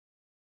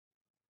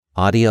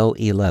Audio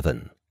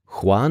 11,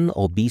 Juan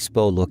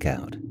Obispo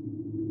Lookout.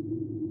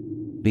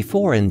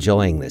 Before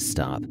enjoying this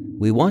stop,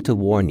 we want to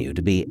warn you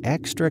to be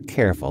extra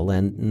careful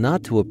and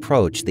not to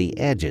approach the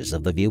edges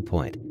of the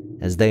viewpoint,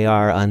 as they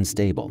are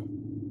unstable.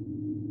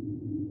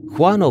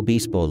 Juan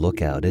Obispo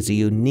Lookout is a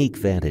unique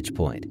vantage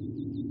point.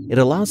 It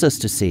allows us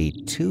to see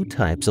two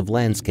types of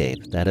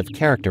landscape that have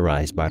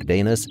characterized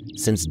Bardenas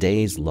since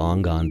days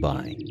long gone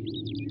by.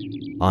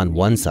 On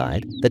one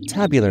side, the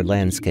tabular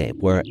landscape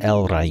where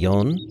El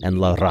Rayon and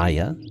La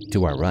Raya,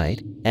 to our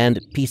right, and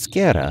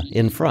Pisquera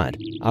in front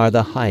are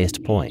the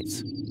highest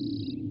points.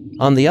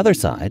 On the other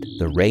side,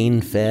 the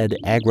rain-fed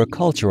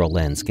agricultural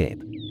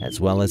landscape, as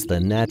well as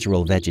the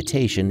natural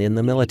vegetation in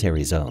the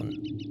military zone.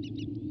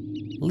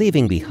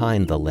 Leaving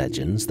behind the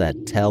legends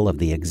that tell of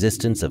the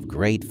existence of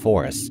great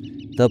forests,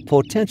 the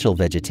potential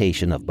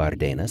vegetation of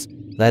Bardenas,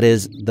 that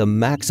is, the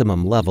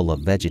maximum level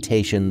of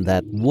vegetation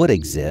that would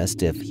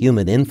exist if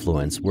human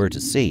influence were to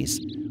cease,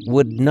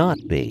 would not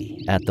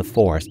be at the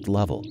forest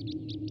level.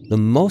 The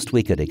most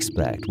we could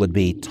expect would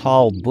be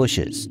tall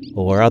bushes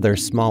or other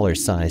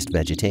smaller-sized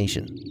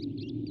vegetation.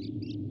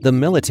 The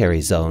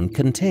military zone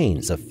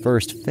contains a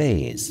first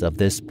phase of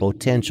this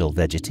potential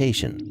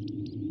vegetation.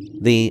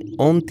 The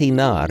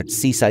Ontinar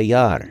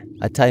Cisayar,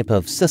 a type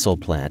of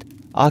sisal plant,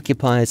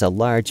 occupies a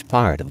large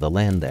part of the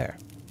land there.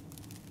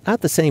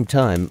 At the same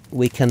time,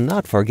 we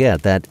cannot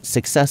forget that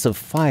successive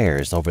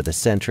fires over the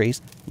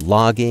centuries,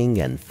 logging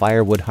and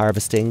firewood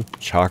harvesting,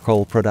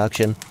 charcoal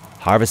production,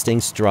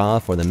 harvesting straw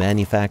for the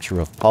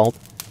manufacture of pulp,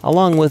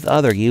 along with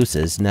other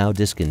uses now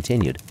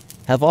discontinued,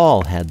 have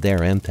all had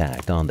their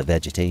impact on the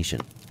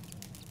vegetation.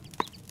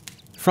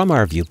 From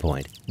our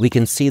viewpoint, we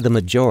can see the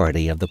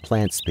majority of the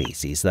plant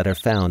species that are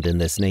found in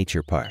this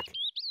nature park.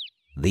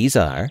 These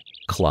are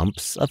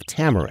clumps of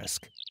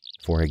tamarisk,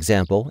 for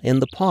example, in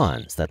the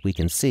ponds that we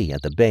can see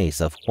at the base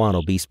of Juan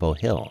Obispo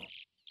Hill.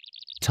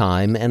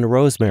 Thyme and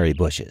rosemary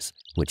bushes,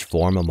 which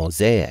form a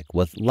mosaic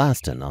with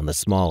laston on the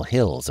small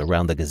hills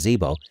around the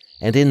gazebo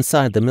and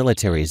inside the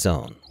military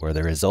zone where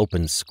there is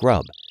open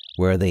scrub,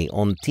 where the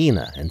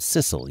ontina and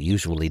sisal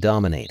usually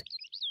dominate.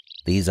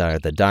 These are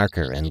the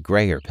darker and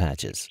grayer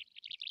patches.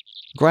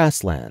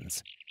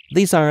 Grasslands.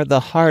 These are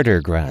the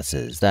harder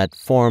grasses that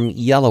form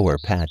yellower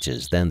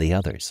patches than the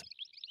others.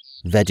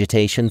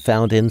 Vegetation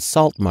found in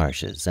salt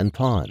marshes and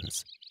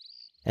ponds.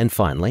 And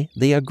finally,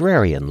 the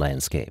agrarian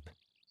landscape.